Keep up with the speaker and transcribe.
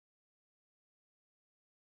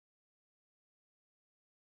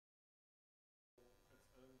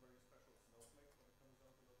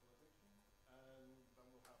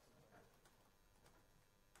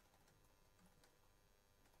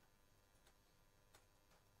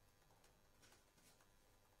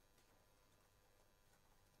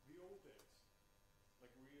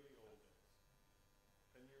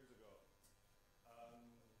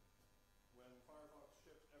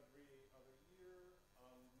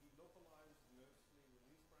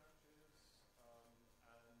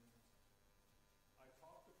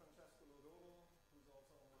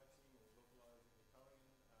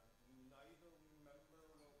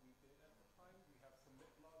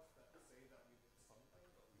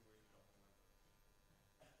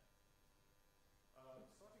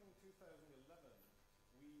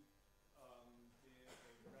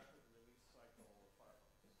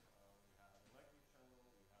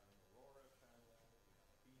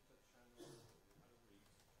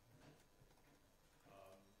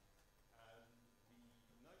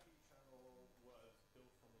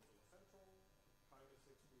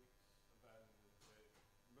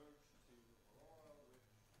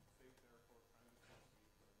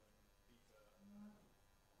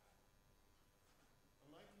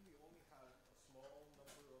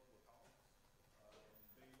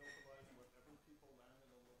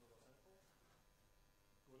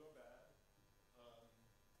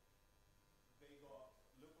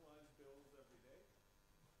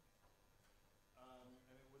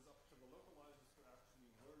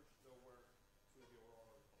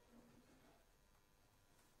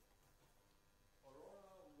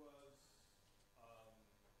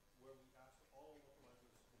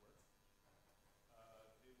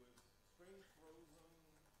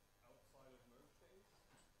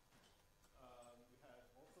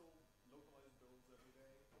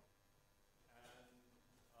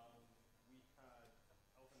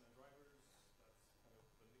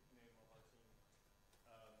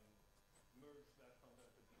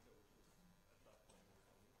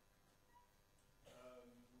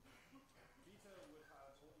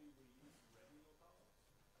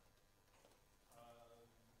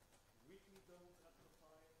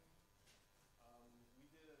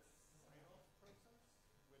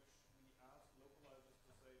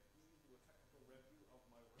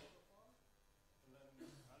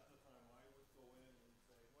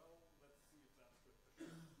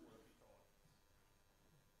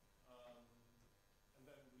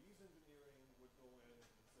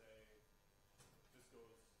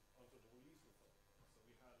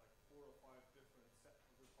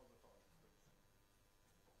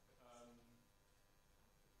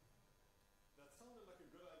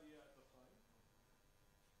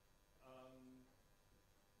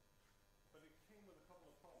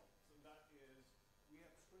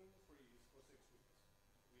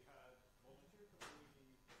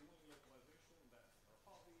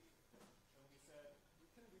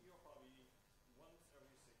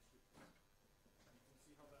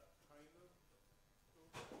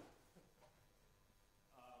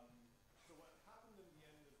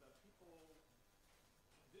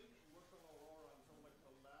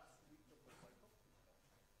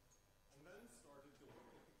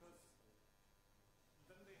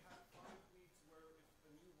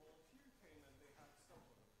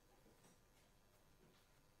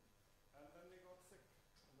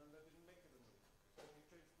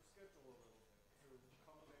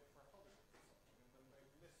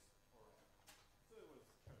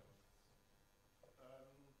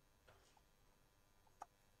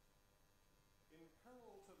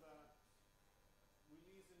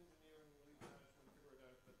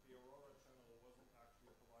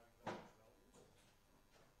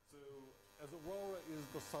Aurora is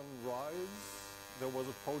the sunrise, there was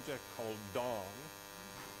a project called Dawn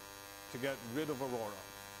to get rid of Aurora.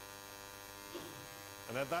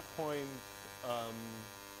 And at that point,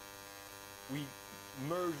 we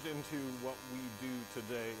merged into what we do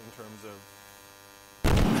today in terms of...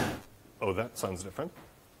 Oh, that sounds different.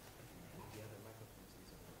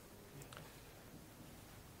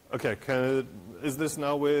 Okay, is this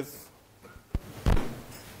now with...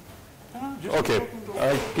 Okay,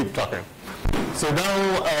 I'll keep talking. So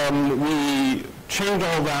now we changed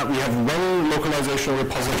all that. We have one localization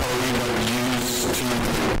repository that we use to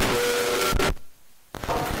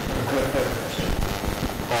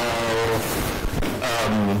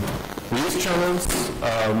release channels.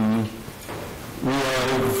 We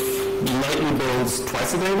have nightly builds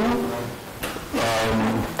twice a day now.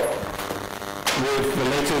 With the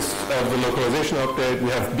latest of the localization update, we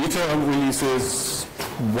have beta releases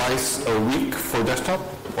twice a week for desktop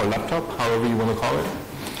or laptop, however you want to call it.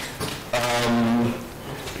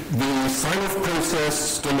 The sign-off process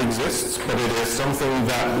still exists, but it is something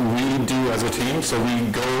that we do as a team. So we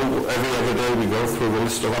go, every other day, we go through the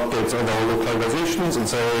list of updates on our localizations and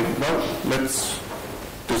say, well, let's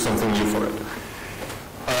do something new for it.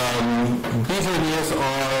 Beta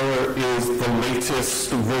ESR is the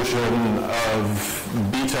latest version of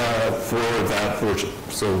beta for that version.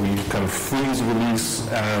 So we kind of freeze release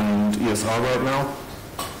and ESR right now,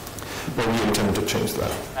 but we intend to change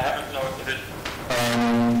that. I haven't noticed it.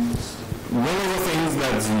 One of the things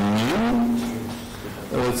that's new,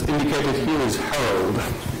 what's indicated here is Herald.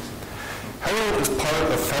 Herald is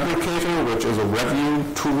part of Fabricator, which is a review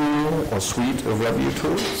tool or suite of review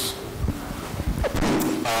tools.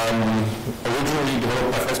 Originally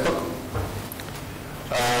developed by Facebook.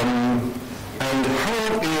 And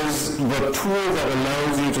Herald is the tool that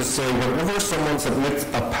allows you to say whenever someone submits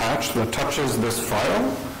a patch that touches this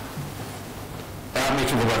file, add me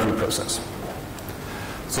to the review process.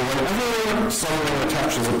 So whenever someone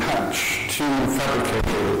attaches a patch to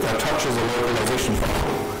Fabricator that touches a localization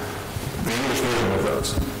file, the English version of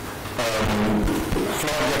those,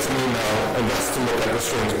 Flaw gets an email and gets to look at the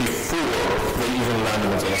strings before they even land in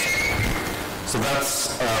Mozilla. So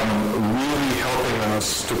that's really helping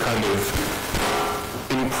us to kind of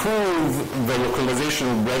improve the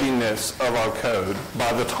localization readiness of our code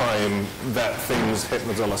by the time that things hit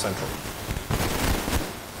Mozilla Central.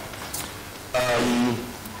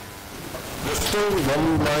 There's still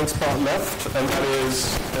one blind spot left, and that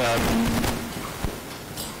is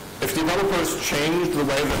if developers change the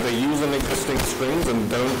way that they use an existing strings and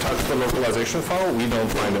don't touch the localization file, we don't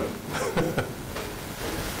find it.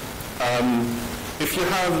 If you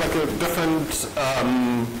have like a different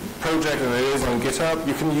project and it is on GitHub,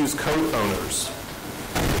 you can use code owners,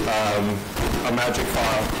 a magic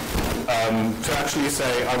file, to actually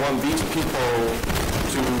say, I want these people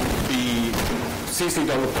to be CC'd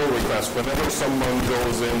on the pull request whenever someone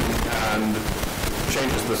goes in and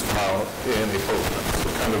changes this file in a pull request. So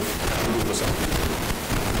kind of do this up.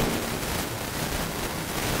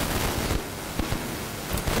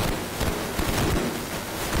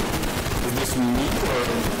 Is this neat or?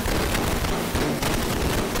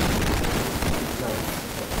 No.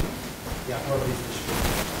 Yeah, probably.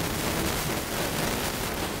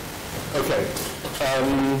 Okay.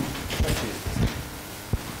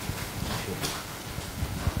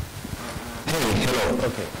 Hey, hello.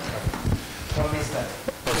 Okay. What is that?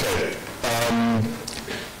 Okay.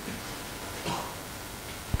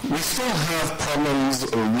 We still have problems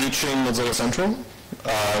reaching Mozilla Central,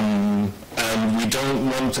 and we don't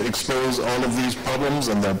want to expose all of these problems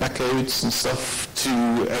and their backcodes and stuff to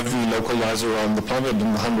every localizer on the planet in the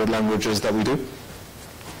 100 languages that we do.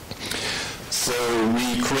 So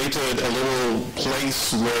we created a little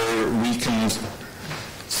place where we can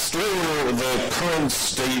store the current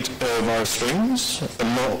state of our strings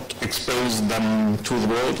and not expose them to the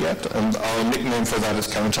world yet. And our nickname for that is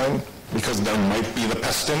Quarantine, because there might be the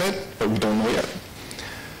pest in it, but we don't know yet.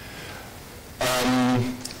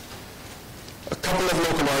 A couple of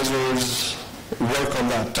localizers work on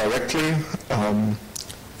that directly.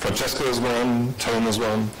 Francesco is one, Tone is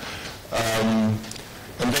one.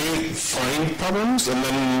 And they find problems and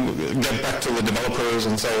then get back to the developers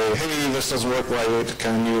and say, hey, this doesn't work right,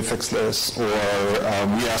 can you fix this? Or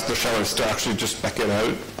we ask the shellers to actually just back it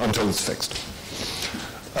out until it's fixed.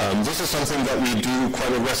 This is something that we do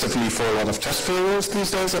quite aggressively for a lot of test failures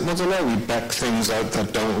these days at Mozilla. We back things out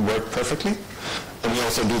that don't work perfectly. And we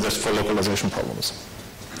also do this for localization problems.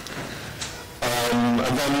 And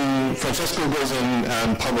then Francesco goes in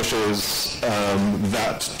and publishes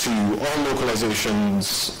that to all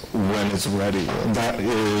localizations when it's ready. And that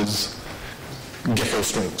is gecko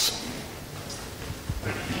strings.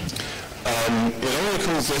 It only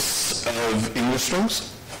consists of English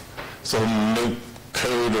strings, so no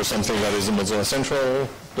code or something that is in Mozilla Central,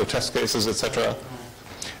 the test cases, etc.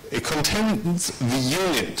 It contains the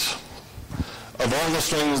unit of all the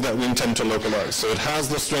strings that we intend to localize. So it has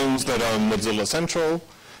the strings that are Mozilla Central,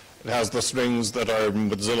 it has the strings that are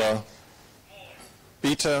Mozilla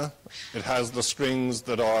Beta, it has the strings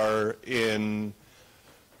that are in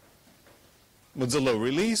Mozilla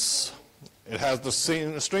Release, it has the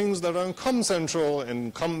strings that are in COM Central,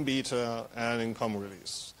 in COM Beta, and in COM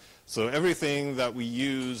Release. So everything that we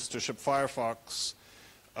use to ship Firefox,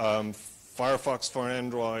 Firefox for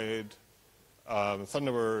Android,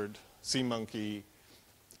 Thunderbird, SeaMonkey,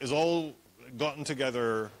 is all gotten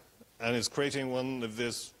together and is creating one of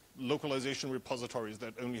these localization repositories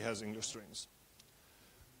that only has English strings.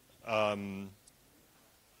 And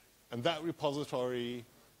that repository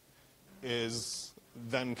is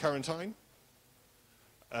then quarantine.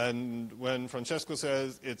 And when Francesco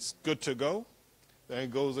says it's good to go, then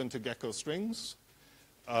it goes into Gecko strings,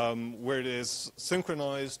 where it is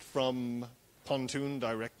synchronized from Pontoon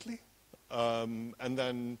directly. And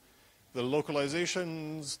then the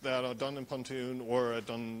localizations that are done in Pontoon or are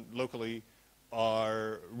done locally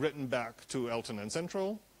are written back to Elton and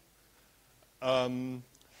Central. And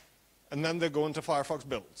then they go into Firefox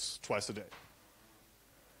builds twice a day.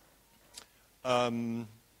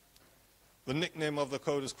 The nickname of the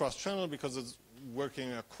code is cross-channel because it's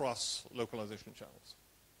working across localization channels.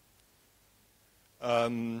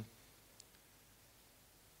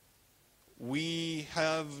 We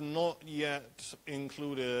have not yet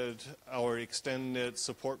included our extended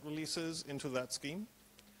support releases into that scheme.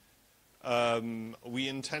 We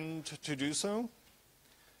intend to do so.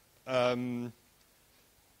 Right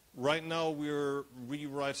now we're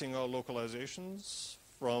rewriting our localizations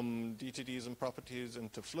from DTDs and properties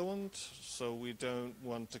into Fluent, so we don't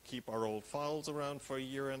want to keep our old files around for a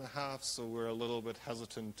year and a half, so we're a little bit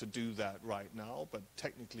hesitant to do that right now, but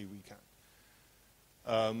technically we can.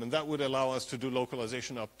 And that would allow us to do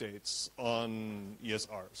localization updates on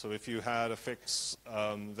ESR. So if you had a fix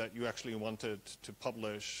that you actually wanted to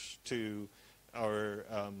publish to our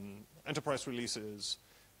enterprise releases,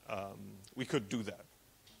 we could do that.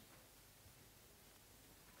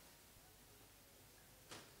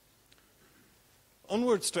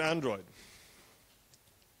 Onwards to Android.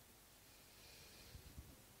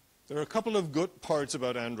 There are a couple of good parts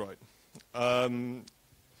about Android. The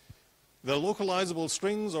localizable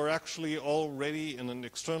strings are actually already in an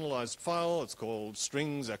externalized file. It's called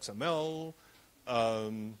strings XML.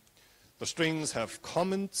 The strings have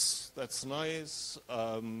comments. That's nice.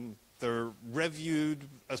 They're reviewed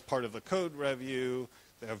as part of the code review.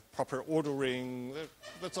 They have proper ordering.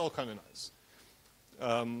 That's all kind of nice.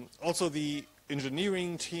 Also, the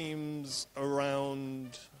engineering teams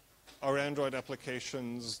around our Android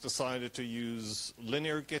applications decided to use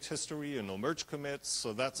linear Git history and no merge commits,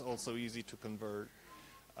 so that's also easy to convert.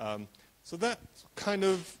 So that's kind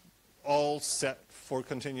of all set for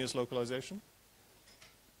continuous localization.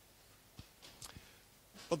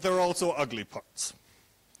 But there are also ugly parts,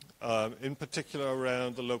 in particular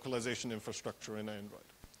around the localization infrastructure in Android.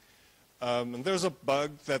 And there's a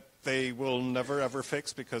bug that they will never ever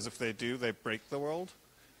fix, because if they do, they break the world.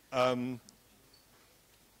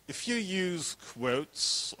 If you use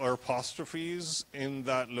quotes or apostrophes in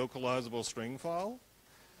that localizable string file,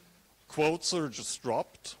 quotes are just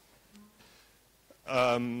dropped.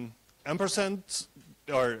 Ampersand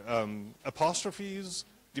or apostrophes,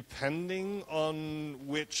 depending on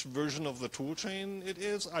which version of the toolchain it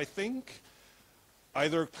is, I think,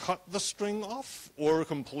 either cut the string off or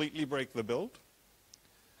completely break the build.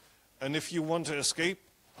 And if you want to escape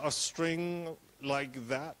a string like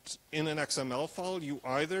that in an XML file, you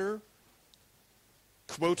either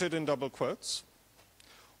quote it in double quotes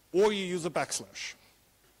or you use a backslash,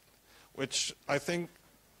 which I think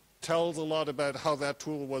tells a lot about how that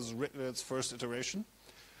tool was written in its first iteration.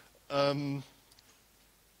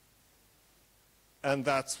 And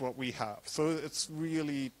that's what we have. So it's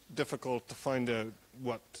really difficult to find out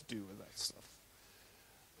what to do with that stuff.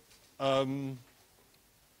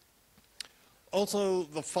 Also,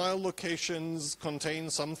 the file locations contain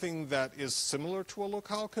something that is similar to a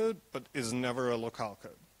locale code, but is never a locale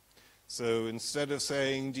code. So instead of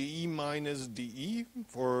saying DE minus DE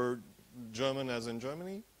for German as in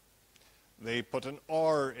Germany, they put an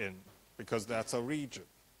R in, because that's a region.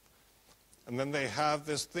 And then they have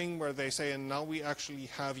this thing where they say, and now we actually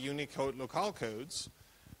have Unicode locale codes,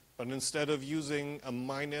 but instead of using a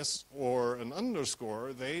minus or an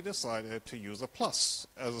underscore, they decided to use a plus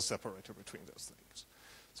as a separator between those things.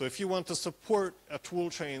 So if you want to support a tool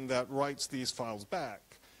chain that writes these files back,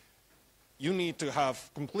 you need to have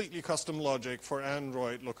completely custom logic for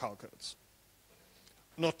Android localcodes.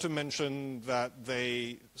 Not to mention that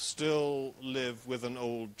they still live with an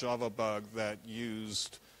old Java bug that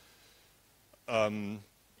used IN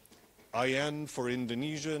for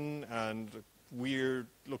Indonesian and weird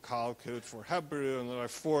localcode for Hebrew, and there are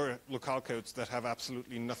 4 localcodes that have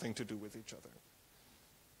absolutely nothing to do with each other.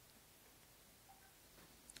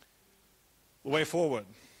 The way forward.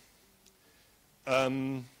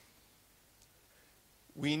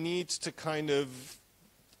 We need to kind of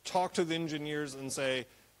talk to the engineers and say,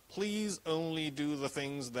 please only do the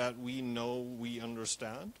things that we know we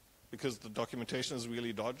understand, because the documentation is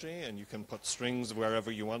really dodgy and you can put strings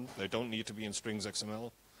wherever you want. They don't need to be in strings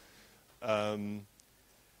XML. And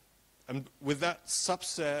with that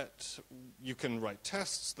subset, you can write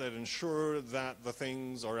tests that ensure that the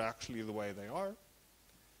things are actually the way they are.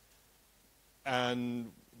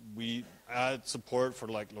 And we add support for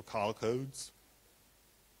like local codes.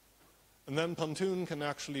 And then Pontoon can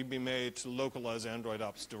actually be made to localize Android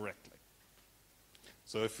apps directly.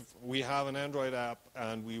 So if we have an Android app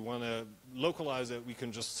and we want to localize it, we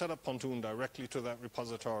can just set up Pontoon directly to that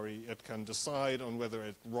repository. It can decide on whether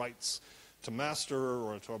it writes to master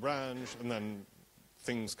or to a branch, and then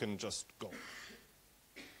things can just go.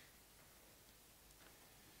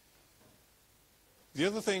 The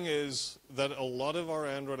other thing is that a lot of our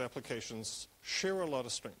Android applications share a lot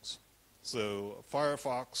of strings. So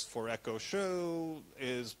Firefox for Echo Show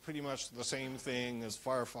is pretty much the same thing as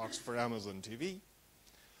Firefox for Amazon TV.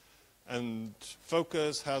 And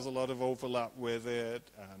Focus has a lot of overlap with it,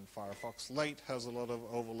 and Firefox Lite has a lot of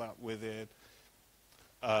overlap with it.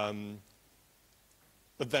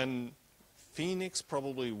 But then Phoenix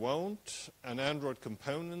probably won't, and Android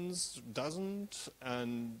Components doesn't,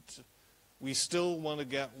 and we still want to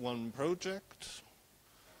get one project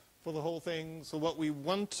for the whole thing. So what we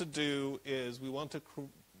want to do is we want to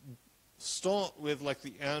start with like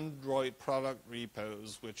the Android product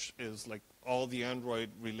repos, which is like all the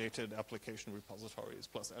Android related application repositories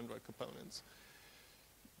plus Android components.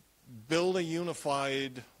 Build a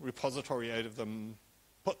unified repository out of them,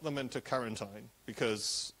 put them into quarantine,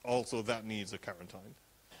 because also that needs a quarantine.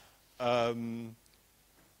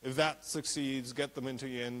 If that succeeds, get them into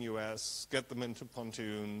NUS, get them into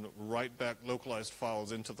Pontoon, write back localized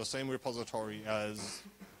files into the same repository as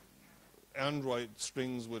Android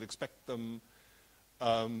strings would expect them,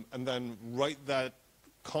 and then write that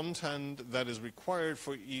content that is required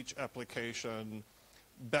for each application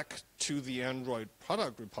back to the Android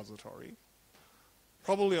product repository,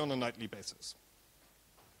 probably on a nightly basis.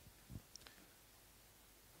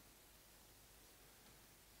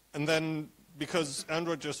 And then, because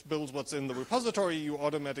Android just builds what's in the repository, you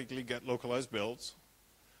automatically get localized builds.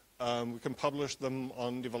 We can publish them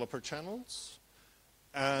on developer channels.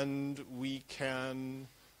 And we can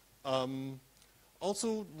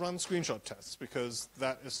also run screenshot tests, because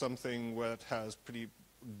that is something that has pretty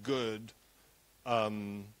good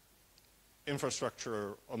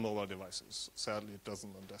infrastructure on mobile devices. Sadly, it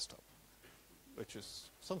doesn't on desktop, which is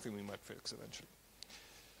something we might fix eventually.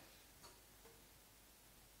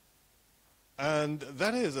 And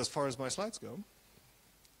that is as far as my slides go.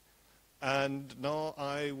 And now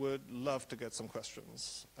I would love to get some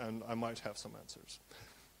questions, and I might have some answers.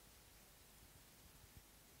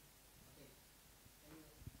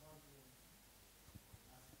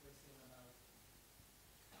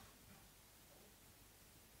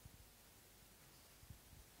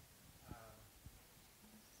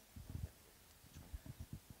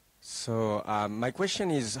 So my question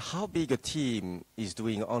is, how big a team is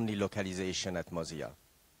doing only localization at Mozilla?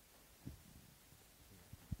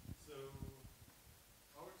 So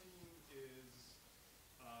our team is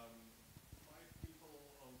 5 people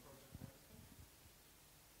on project management,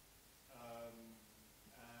 and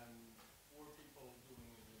 4 people doing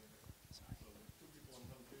engineering. So 2 people on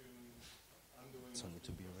Pontoon, I'm doing So need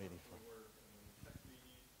to be ready for work, and then tech lead,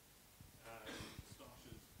 and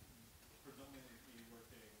Stosh is predominantly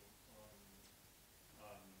working on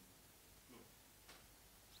look.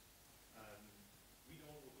 And we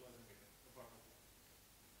don't localize anything apart from that.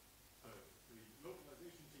 So the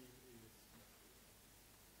localization team is.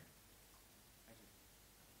 Thank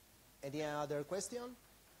you. Any other question?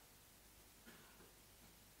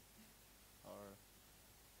 Or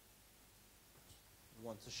you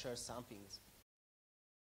want to share some things?